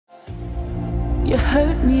You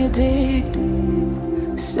hurt me, you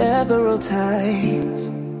did, several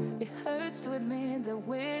times. It hurts to admit that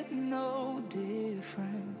we're no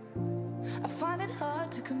different. I find it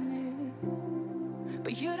hard to commit,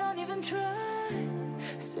 but you don't even try.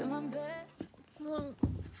 Still I'm bad. So,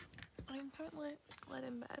 I'm currently laid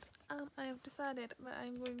in bed and I have decided that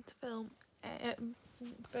I'm going to film a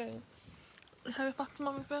Harry Potter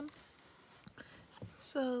marathon.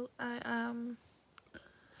 So I am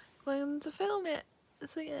going to film it.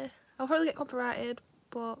 So yeah, I'll probably get copyrighted,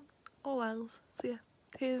 but oh well. So yeah,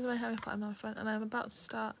 here's my Harry Potter marathon, and I'm about to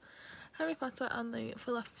start Harry Potter and the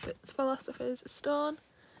Philosopher's Stone.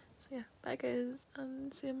 So yeah, bye guys,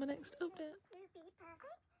 and see you in my next update.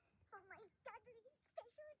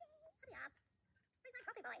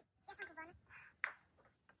 Happy boy. Yes, Uncle Vernon.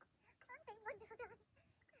 Aren't they wonderful, darling?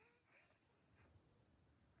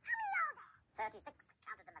 How many are there? 36.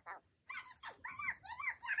 Counted them myself. 36? But last year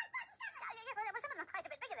I had 37. Yeah, well, some of them are quite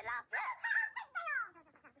a bit bigger than last year. How big they are? No,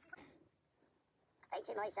 this is what... Ain't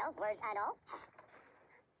to myself, words and all.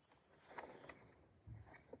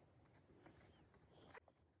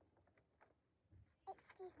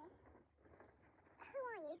 Excuse me. Who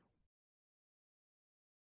are you?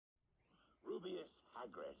 Rubeus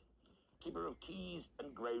Hagrid, keeper of keys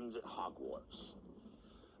and grounds at Hogwarts.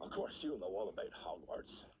 Of course, you'll know all about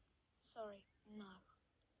Hogwarts. Sorry, no.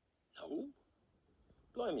 No?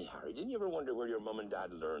 Blimey, Harry, didn't you ever wonder where your mum and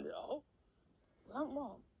dad learned it all? Learnt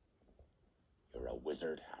what? You're a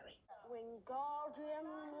wizard, Harry. Wingardium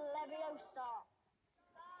Leviosa.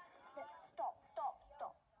 Stop.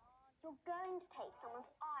 You're going to take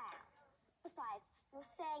someone's eye out. Besides,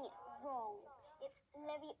 you're saying it wrong. It's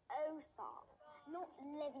Leviosa, not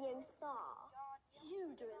Leviosa.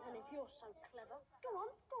 You do it then if you're so clever. Go on.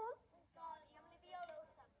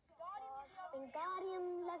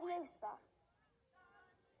 Wingardium Leviosa.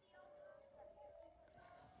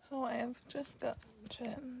 So I have just got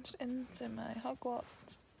changed into my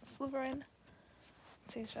Hogwarts Slytherin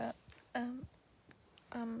t-shirt, and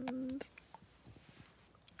I'm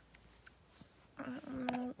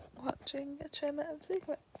now watching A Chamber of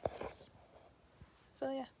Secrets.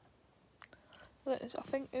 So yeah, which I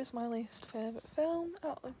think is my least favourite film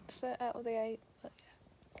out of the 8, but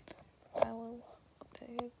yeah, I will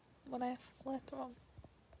update you when I have later on.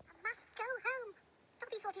 I must go home.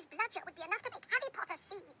 Dobby thought his bludger would be enough to make Harry Potter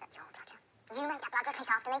see that your bludger. You made that bludger chase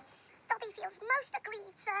after me. Dobby feels most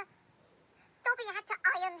aggrieved, sir. Dobby had to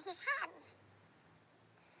iron his hands.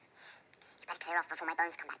 You better clear off before my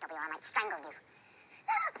bones come back, Dobby, or I might strangle you.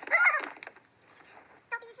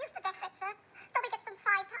 Dobby is used to death threats, sir. Dobby gets them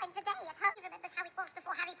 5 times a day at home. He remembers how it was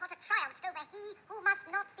before Harry Potter triumphed over he who must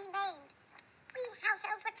not be named. We house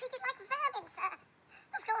elves were treated like vermin, sir.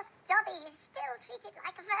 Of course, Dobby is still treated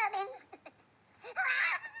like vermin.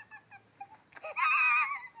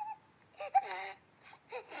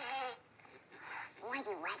 Why do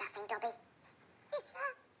you wear that thing, Dobby? This, sir,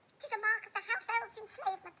 it is a mark of the house elves'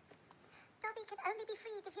 enslavement. Dobby can only be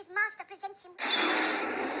freed if his master presents him.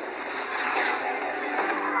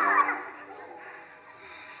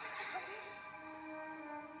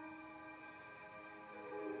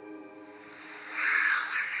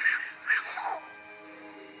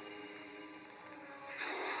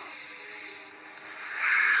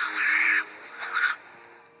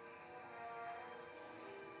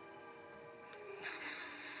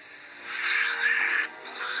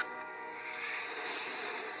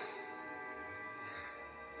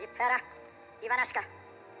 Ipera, Ivanaska.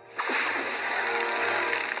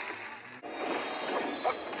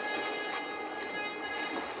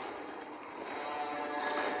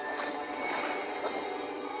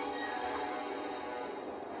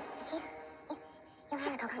 You're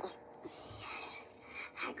Harry Potter, aren't you? Yes.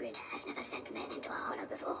 Hagrid has never sent men into our hollow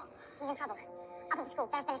before. He's in trouble. Up at the school,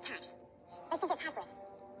 there have been attacks. They think it's Hagrid.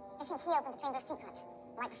 They think he opened the Chamber of Secrets,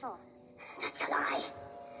 right before. That's a lie.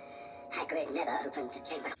 Hagrid never opened the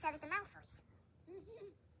chamber. So does the Malfoys.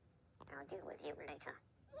 I'll deal with you later.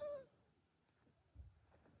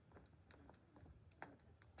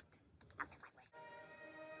 Out of my way.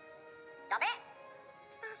 Dobby?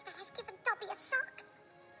 Master has given Dobby a sock.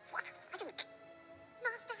 What? I didn't...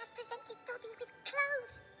 Master has presented Dobby with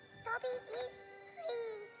clothes. Dobby is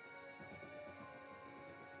free.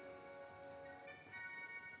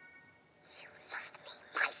 You lost me,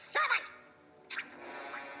 my servant!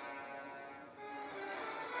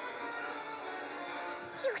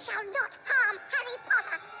 You shall not harm Harry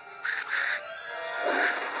Potter.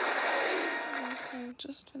 I've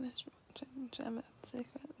just finished watching Chamber of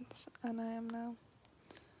Secrets, and I am now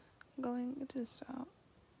going to start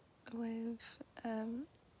with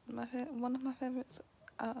one of my favourites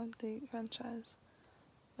out of the franchise,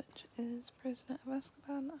 which is Prisoner of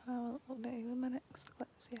Azkaban, and I will update you in my next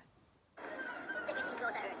clips. Yeah. Ticketing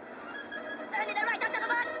closer. Earn it right under the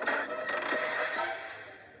bus!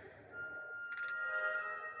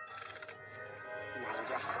 Mind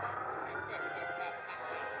your head.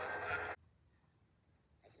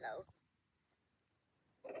 It's low.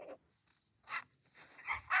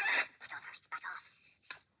 Don't hurry, back off. Keep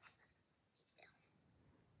still.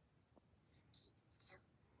 Keep still.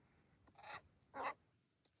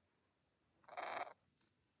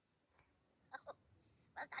 Oh,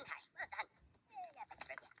 well done, Harry. Well done. Yeah, thank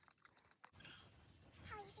you.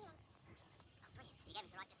 How are you feeling? Oh, brilliant. You gave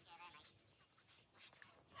us a right good scare there, mate.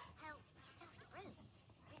 How you fell for the room?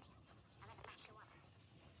 Really? I read the match for what?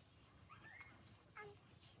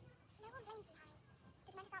 No one blames you, Harry.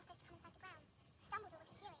 The Demented are supposed to come inside the grounds. Dumbledore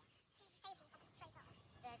was furious. Seriously saved him something straight off.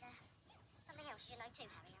 There's something else you know too,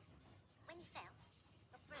 Harry. When you fell,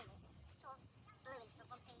 the broom sort of blew into the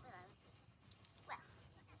Whomping Willow. Well,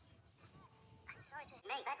 I'm sorry to...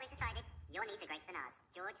 Mate, but we've decided your needs are greater than ours.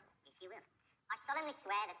 George, if you will. I solemnly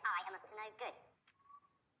swear that I am up to no good.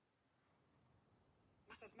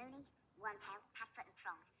 Messrs. Mooney, Wormtail, Padfoot and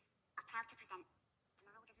Prongs are proud to present the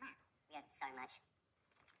Marauder's Map. We owe so much.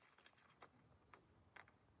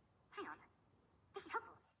 Hang on. This is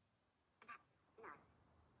Hogwarts. And that... no.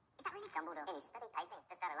 Is that really Dumbledore? In his steady pacing,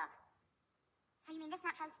 does that a lot. So you mean this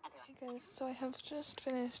map shows everyone? Hey guys, so I have just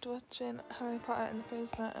finished watching Harry Potter and the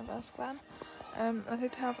Prisoner of Azkaban. I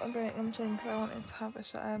did have a break in between because I wanted to have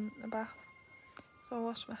a bath. So I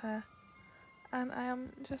washed my hair. And I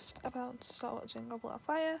am just about to start watching Goblet of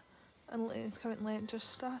Fire, and it's currently just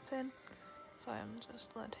starting. So I am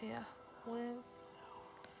just led here with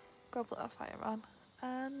Goblet of Fire on,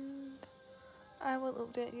 and I will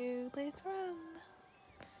update you later on.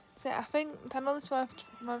 So yeah, I know this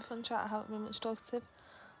marathon chat I haven't been much talkative,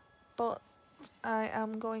 but I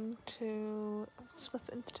am going to split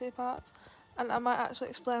it into 2 parts, and I might actually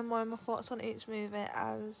explain more of my thoughts on each movie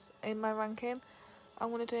as in my ranking.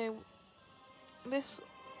 I'm going to do this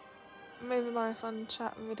movie marathon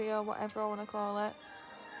chat video, whatever I want to call it,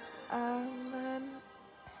 and then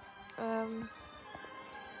I'm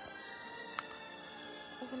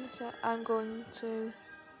going to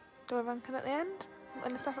do a ranking at the end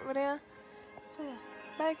in a separate video. So yeah,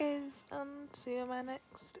 bye guys, and see you in my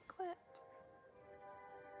next clip.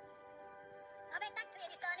 I'll be back to you,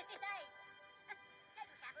 son, as you say.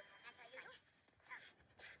 Total shambles, as per usual.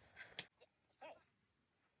 Serious?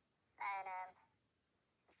 And,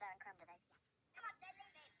 Sir and Crumb today? Yes. Come on, then,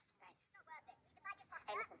 leave it. Right. Not worth it. Read the badges, Potter.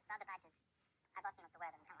 Hey, listen, about the badges. I've asked you not to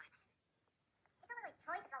wear them. Come on. It's all like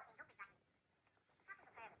Troy the Dolphin, not exactly. What's happened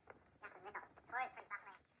to Pervin? Nothing, they're not. Troy is pretty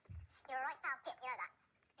fascinating. You're a right foul kid, you know that.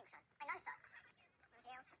 I think so. I know so.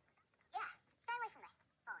 Something else? Yeah, stay away from me.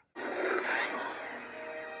 Fine.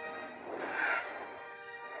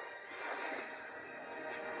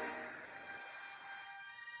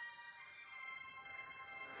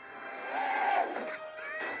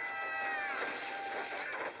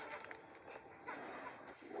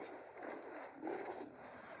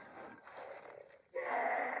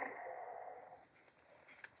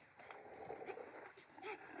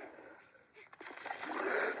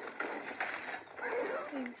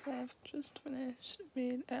 So I've just finished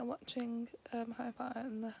watching Harry Potter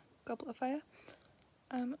and the Goblet of Fire.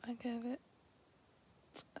 I gave it,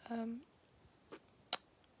 I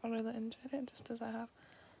really enjoyed it, just as I have.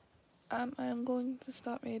 I am going to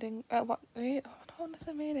start reading,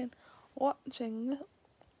 watching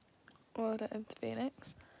Order of the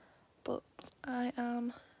Phoenix, but I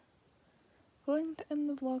am going to end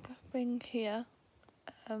the vlog thing here,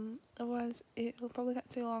 otherwise it'll probably get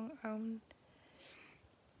too long and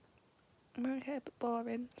it might get a bit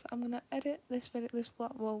boring, so I'm going to edit this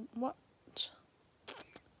vlog, well, watch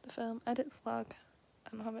the film, edit the vlog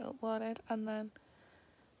and have it uploaded, and then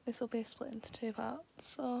this will be split into 2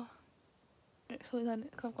 parts, so then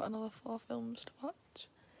I've got another 4 films to watch.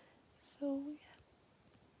 So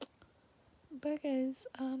yeah, bye guys,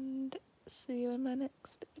 and see you in my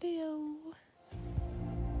next video.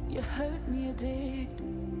 You hurt me, you did,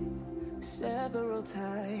 several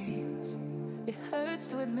times. It hurts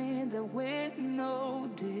to admit that we're no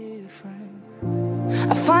different.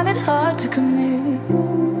 I find it hard to commit,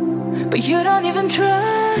 but you don't even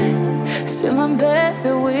try. Still I'm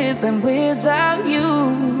better with than without you.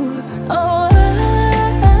 Oh,